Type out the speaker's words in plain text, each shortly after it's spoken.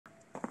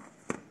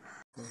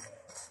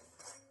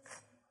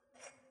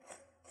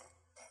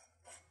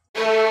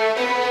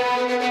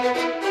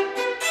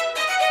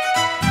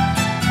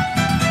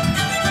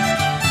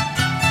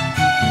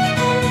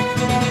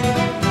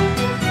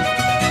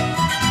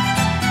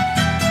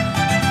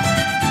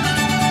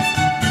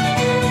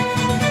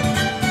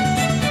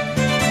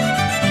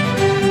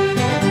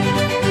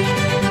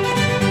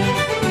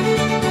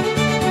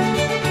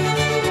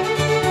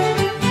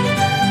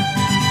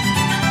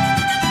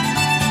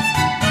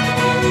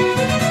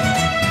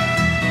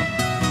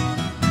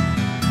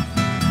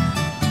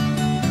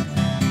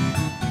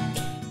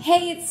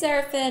Hey, it's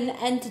Seraphin,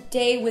 and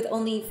today with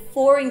only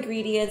 4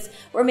 ingredients,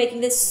 we're making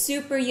this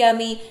super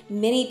yummy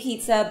mini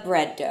pizza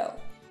bread dough.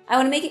 I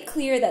want to make it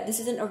clear that this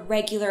isn't a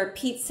regular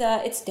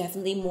pizza, it's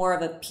definitely more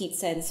of a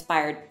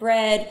pizza-inspired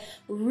bread,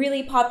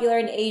 really popular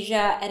in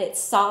Asia, and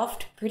it's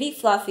soft, pretty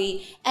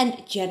fluffy,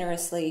 and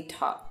generously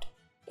topped.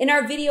 In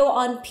our video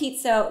on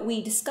pizza,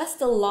 we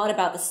discussed a lot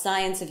about the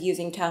science of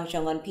using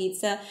Tangzhong on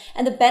pizza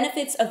and the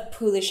benefits of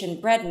Poolish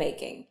and bread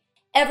making.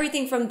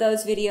 Everything from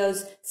those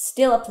videos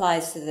still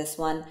applies to this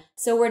one,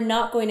 so we're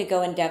not going to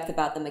go in depth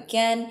about them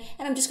again,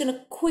 and I'm just going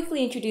to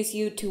quickly introduce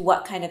you to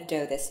what kind of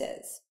dough this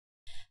is.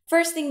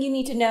 First thing you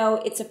need to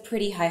know, it's a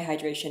pretty high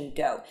hydration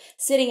dough,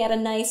 sitting at a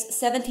nice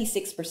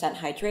 76%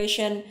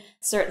 hydration,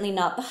 certainly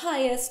not the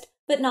highest,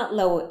 but not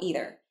low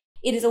either.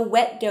 It is a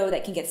wet dough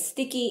that can get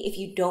sticky if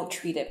you don't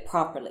treat it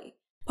properly.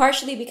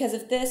 Partially because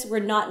of this, we're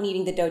not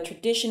kneading the dough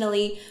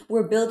traditionally,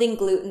 we're building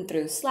gluten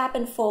through slap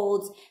and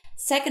folds.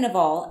 Second of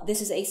all, this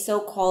is a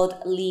so-called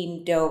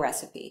lean dough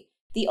recipe.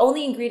 The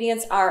only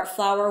ingredients are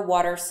flour,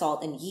 water,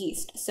 salt, and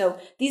yeast. So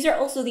these are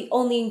also the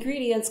only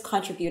ingredients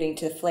contributing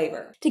to the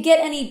flavor. To get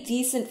any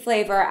decent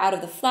flavor out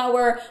of the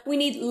flour, we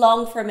need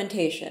long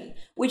fermentation,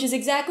 which is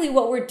exactly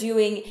what we're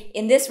doing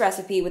in this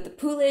recipe with the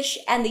Poolish,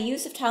 and the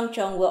use of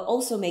Tangzhong will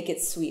also make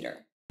it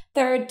sweeter.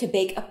 Third, to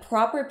bake a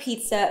proper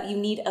pizza, you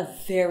need a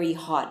very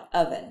hot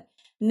oven.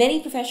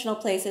 Many professional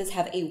places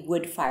have a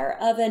wood fire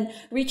oven,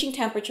 reaching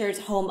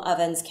temperatures home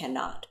ovens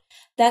cannot.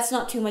 That's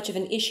not too much of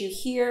an issue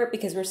here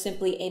because we're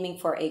simply aiming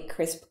for a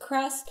crisp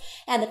crust,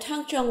 and the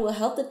Tangzhong will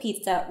help the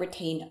pizza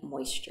retain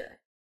moisture.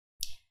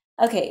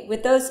 Okay,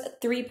 with those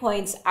 3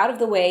 points out of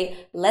the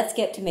way, let's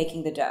get to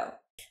making the dough.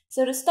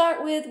 So to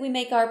start with, we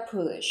make our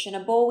Poolish. In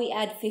a bowl, we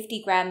add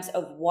 50 grams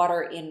of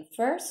water in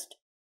first,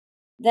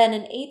 then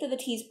 1/8 of a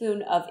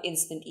teaspoon of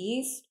instant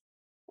yeast.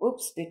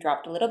 Oops, we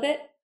dropped a little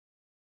bit.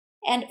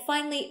 And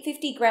finally,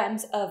 50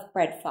 grams of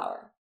bread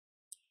flour.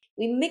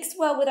 We mix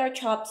well with our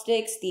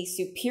chopsticks, the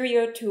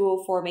superior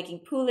tool for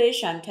making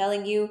Poolish, I'm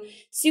telling you,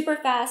 super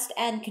fast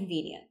and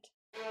convenient.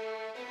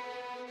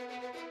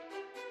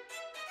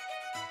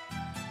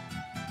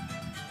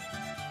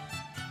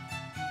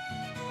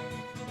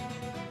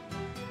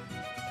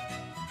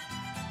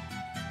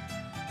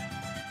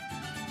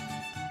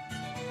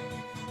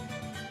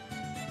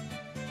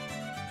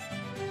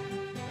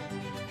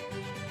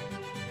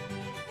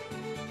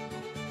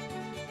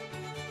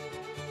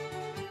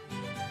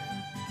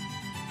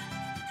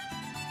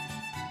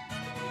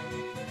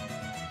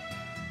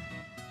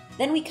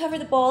 Then we cover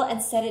the bowl and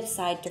set it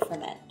aside to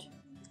ferment.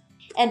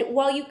 And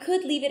while you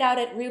could leave it out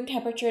at room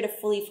temperature to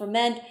fully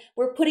ferment,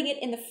 we're putting it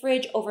in the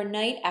fridge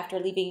overnight after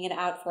leaving it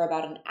out for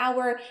about an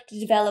hour to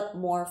develop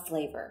more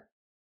flavor.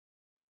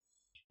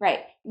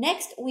 Right,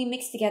 next we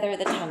mix together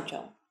the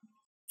Tangzhong.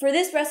 For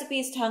this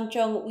recipe's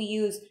Tangzhong, we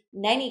use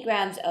 90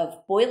 grams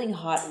of boiling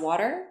hot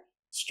water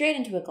straight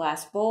into a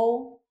glass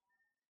bowl.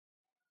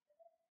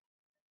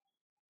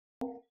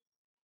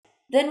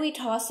 Then we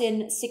toss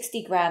in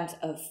 60 grams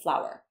of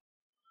flour.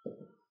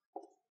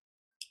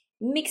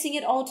 Mixing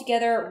it all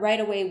together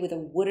right away with a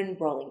wooden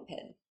rolling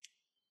pin.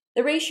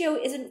 The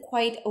ratio isn't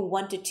quite a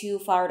 1:2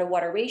 flour to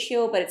water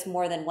ratio, but it's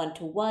more than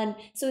 1:1,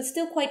 so it's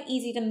still quite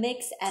easy to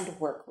mix and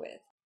work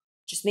with.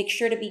 Just make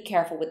sure to be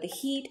careful with the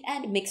heat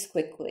and mix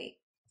quickly.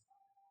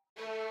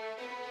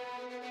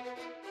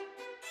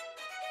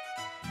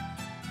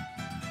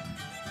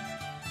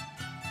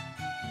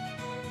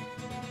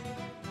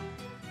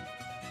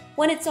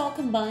 When it's all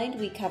combined,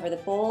 we cover the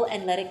bowl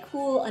and let it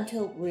cool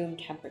until room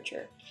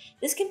temperature.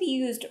 This can be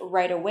used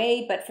right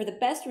away, but for the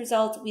best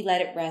results, we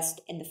let it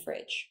rest in the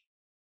fridge.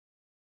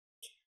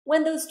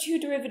 When those 2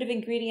 derivative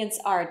ingredients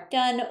are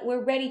done,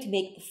 we're ready to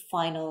make the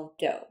final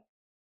dough.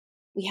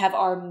 We have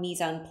our mise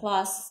en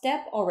place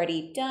step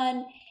already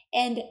done,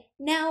 and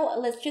now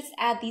let's just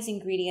add these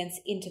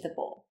ingredients into the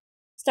bowl.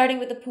 Starting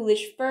with the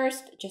Poolish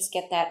first, just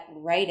get that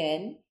right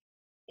in.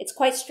 It's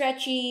quite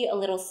stretchy, a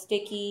little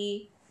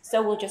sticky, so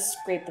we'll just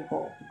scrape the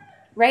bowl.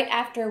 Right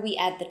after we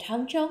add the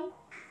Tangzhong,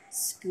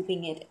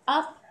 scooping it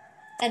up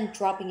and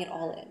dropping it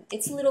all in.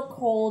 It's a little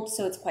cold,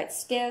 so it's quite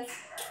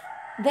stiff.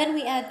 Then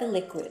we add the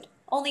liquid.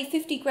 Only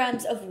 50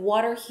 grams of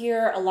water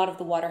here. A lot of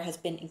the water has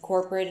been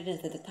incorporated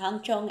into the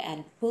Tangzhong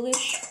and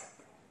Poolish.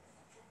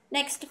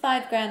 Next,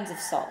 5 grams of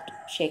salt,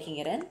 shaking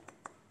it in.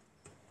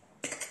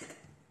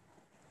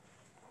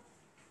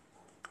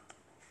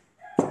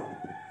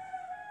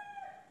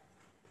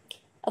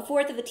 A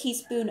 1/4 of a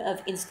teaspoon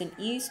of instant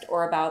yeast,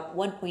 or about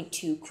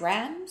 1.2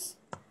 grams.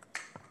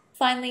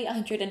 Finally,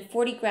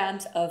 140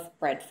 grams of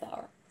bread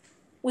flour.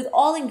 With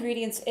all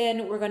ingredients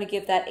in, we're going to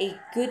give that a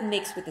good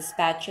mix with the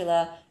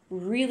spatula,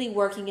 really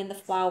working in the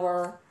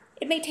flour.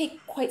 It may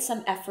take quite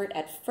some effort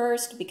at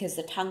first because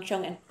the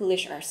Tangzhong and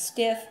Poolish are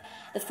stiff.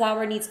 The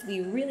flour needs to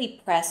be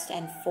really pressed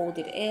and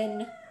folded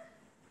in.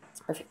 It's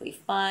perfectly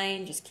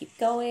fine, just keep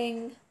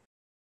going.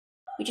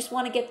 We just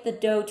want to get the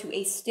dough to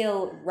a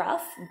still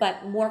rough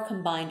but more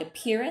combined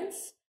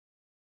appearance.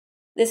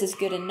 This is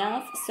good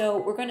enough, so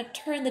we're going to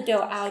turn the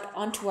dough out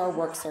onto our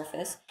work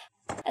surface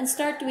and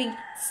start doing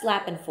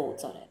slap and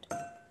folds on it.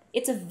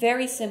 It's a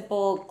very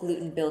simple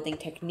gluten building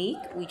technique.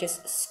 We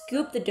just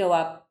scoop the dough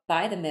up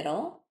by the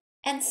middle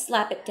and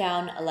slap it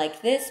down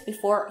like this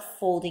before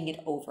folding it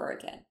over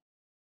again.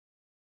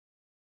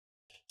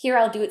 Here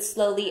I'll do it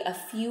slowly a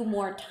few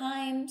more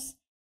times.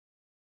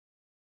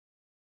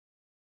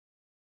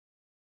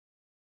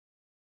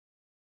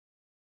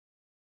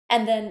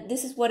 And then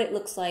this is what it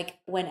looks like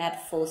when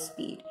at full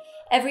speed.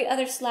 Every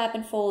other slap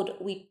and fold,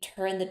 we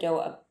turn the dough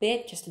a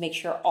bit just to make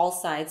sure all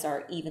sides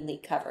are evenly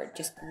covered,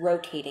 just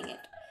rotating it.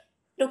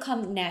 It'll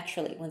come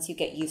naturally once you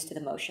get used to the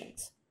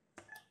motions.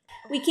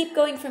 We keep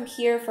going from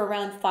here for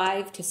around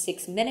 5 to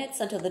 6 minutes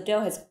until the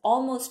dough has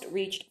almost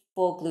reached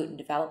full gluten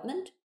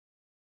development.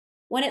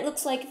 When it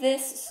looks like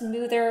this,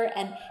 smoother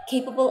and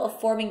capable of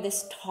forming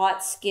this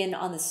taut skin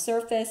on the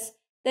surface,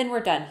 then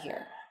we're done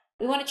here.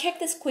 We want to check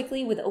this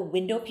quickly with a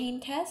window pane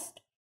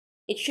test.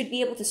 It should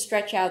be able to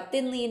stretch out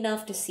thinly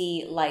enough to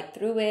see light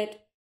through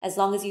it, as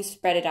long as you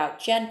spread it out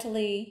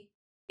gently.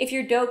 If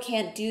your dough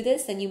can't do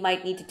this, then you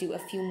might need to do a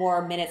few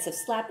more minutes of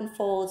slap and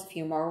folds, a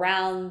few more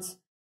rounds.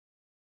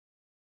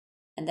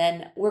 And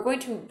then we're going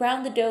to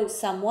round the dough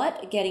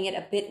somewhat, getting it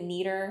a bit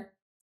neater.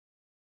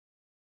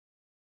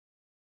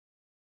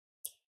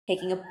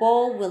 Taking a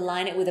bowl, we'll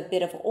line it with a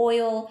bit of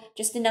oil,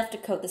 just enough to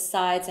coat the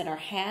sides and our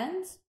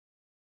hands.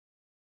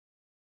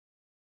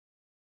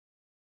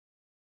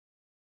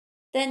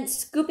 Then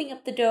scooping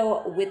up the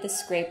dough with the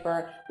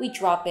scraper, we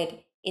drop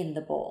it in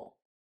the bowl,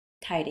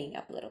 tidying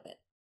up a little bit.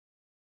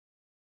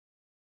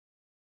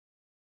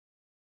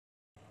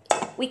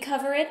 We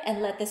cover it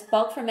and let this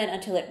bulk ferment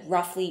until it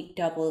roughly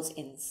doubles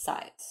in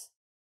size.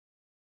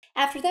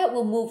 After that,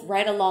 we'll move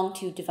right along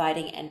to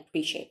dividing and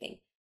pre-shaping.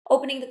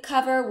 Opening the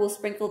cover, we'll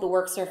sprinkle the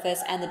work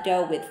surface and the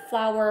dough with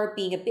flour,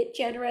 being a bit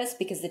generous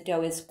because the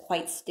dough is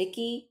quite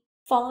sticky.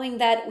 Following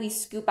that, we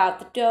scoop out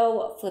the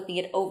dough, flipping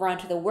it over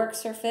onto the work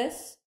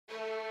surface.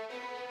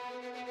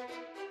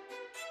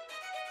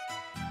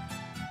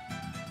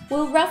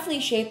 We'll roughly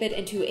shape it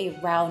into a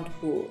round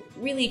boule,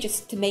 really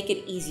just to make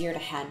it easier to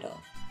handle.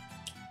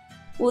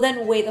 We'll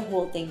then weigh the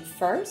whole thing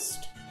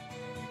first,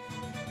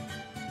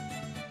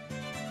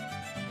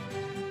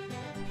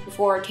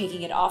 before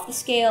taking it off the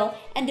scale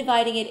and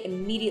dividing it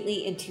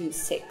immediately into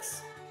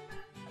 6.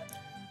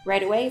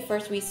 Right away,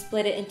 first we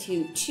split it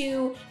into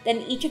 2, then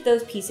each of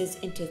those pieces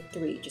into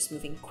 3, just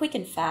moving quick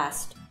and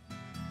fast.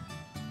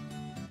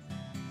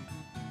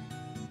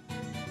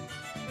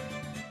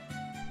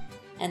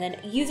 And then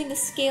using the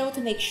scale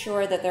to make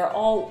sure that they're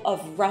all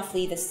of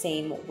roughly the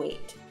same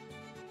weight.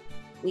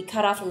 We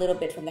cut off a little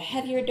bit from the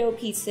heavier dough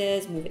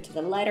pieces, move it to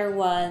the lighter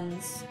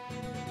ones.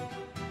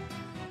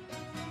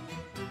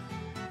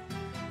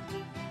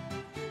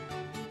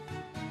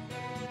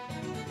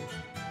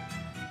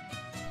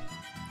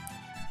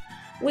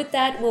 With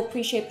that, we'll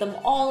pre-shape them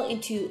all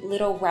into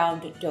little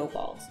round dough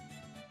balls.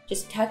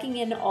 Just tucking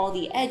in all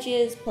the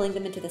edges, pulling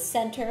them into the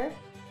center,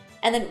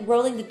 and then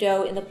rolling the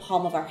dough in the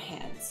palm of our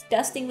hands,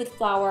 dusting with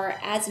flour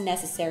as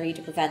necessary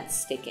to prevent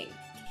sticking.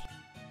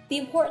 The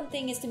important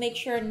thing is to make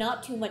sure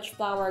not too much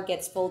flour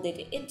gets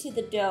folded into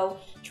the dough,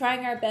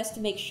 trying our best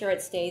to make sure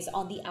it stays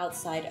on the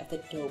outside of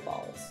the dough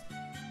balls.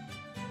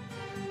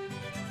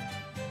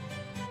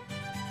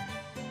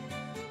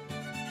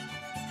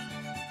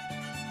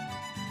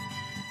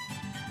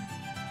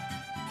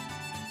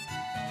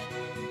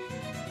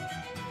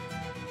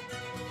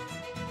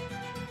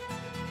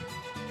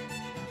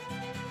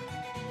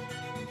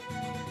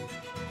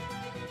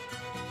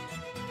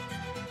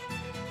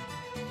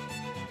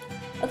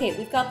 Okay,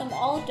 we've got them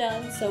all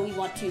done, so we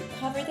want to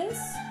cover this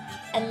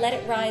and let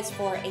it rise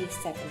for a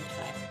second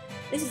time.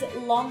 This is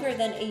longer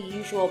than a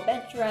usual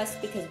bench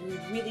rest because we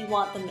really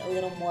want them a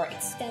little more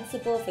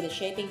extensible for the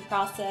shaping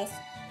process.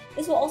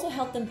 This will also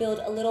help them build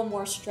a little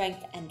more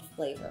strength and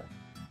flavor.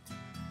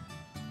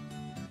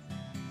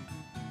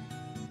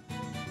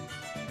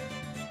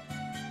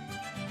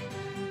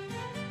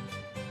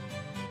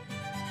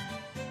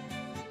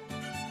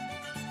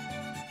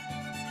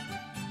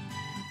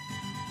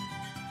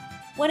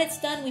 When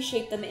it's done, we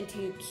shape them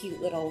into cute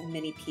little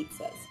mini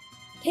pizzas.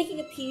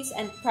 Taking a piece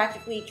and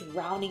practically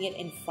drowning it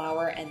in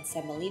flour and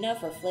semolina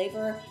for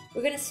flavor,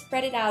 we're going to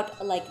spread it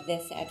out like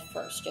this at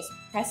first, just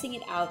pressing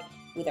it out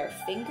with our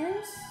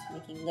fingers,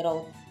 making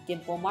little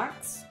dimple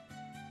marks.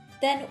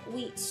 Then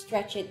we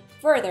stretch it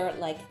further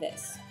like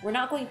this. We're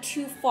not going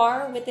too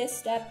far with this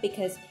step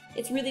because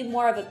it's really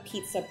more of a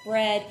pizza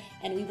bread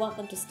and we want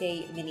them to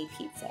stay mini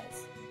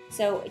pizzas.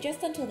 So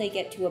just until they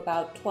get to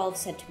about 12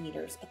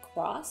 centimeters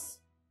across.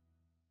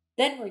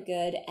 Then we're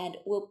good, and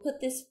we'll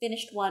put this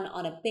finished one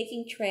on a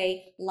baking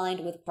tray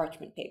lined with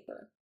parchment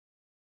paper.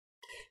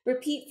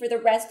 Repeat for the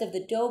rest of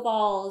the dough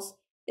balls.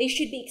 They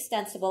should be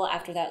extensible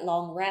after that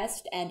long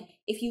rest, and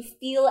if you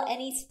feel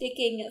any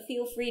sticking,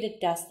 feel free to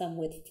dust them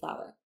with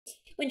flour.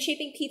 When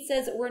shaping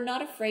pizzas, we're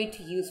not afraid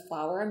to use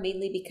flour,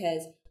 mainly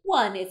because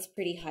 1, it's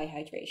pretty high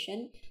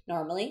hydration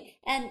normally,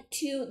 and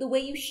 2, the way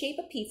you shape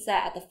a pizza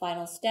at the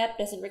final step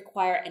doesn't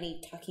require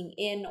any tucking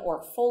in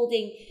or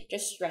folding,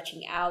 just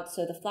stretching out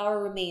so the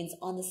flour remains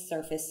on the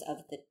surface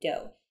of the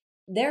dough.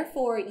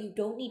 Therefore, you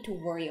don't need to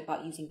worry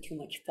about using too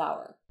much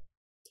flour.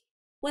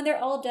 When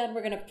they're all done,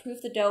 we're going to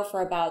proof the dough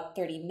for about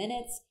 30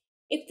 minutes.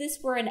 If this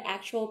were an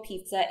actual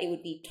pizza, it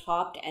would be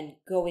topped and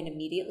go in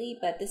immediately,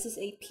 but this is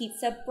a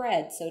pizza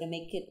bread, so to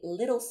make it a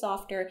little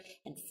softer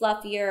and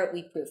fluffier,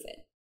 we proof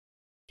it.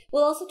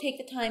 We'll also take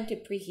the time to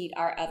preheat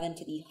our oven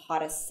to the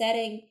hottest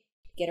setting,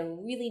 get a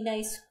really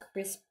nice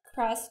crisp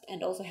crust,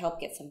 and also help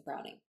get some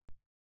browning.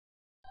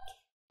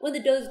 When the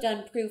dough's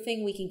done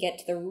proofing, we can get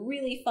to the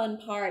really fun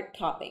part,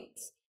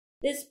 toppings.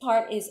 This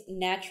part is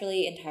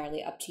naturally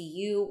entirely up to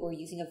you. We're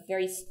using a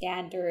very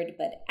standard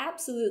but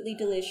absolutely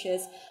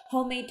delicious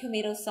homemade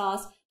tomato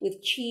sauce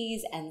with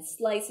cheese and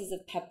slices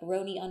of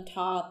pepperoni on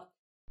top.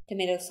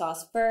 Tomato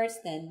sauce first,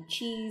 then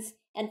cheese,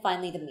 and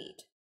finally the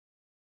meat.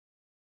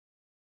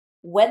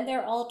 When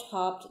they're all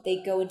topped,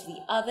 they go into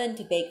the oven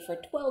to bake for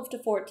 12 to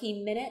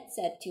 14 minutes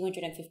at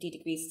 250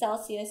 degrees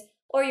Celsius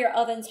or your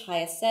oven's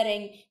highest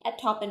setting at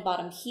top and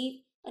bottom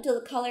heat until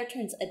the color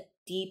turns a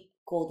deep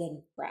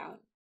golden brown.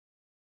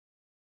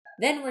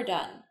 Then we're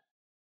done.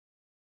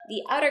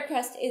 The outer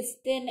crust is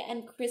thin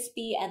and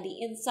crispy and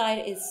the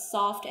inside is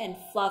soft and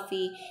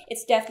fluffy.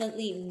 It's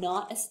definitely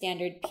not a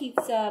standard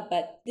pizza,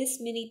 but this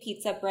mini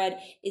pizza bread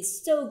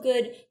is so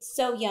good,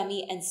 so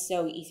yummy, and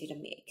so easy to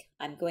make.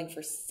 I'm going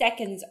for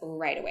seconds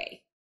right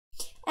away.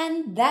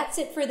 And that's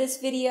it for this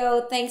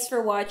video. Thanks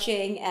for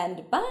watching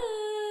and bye!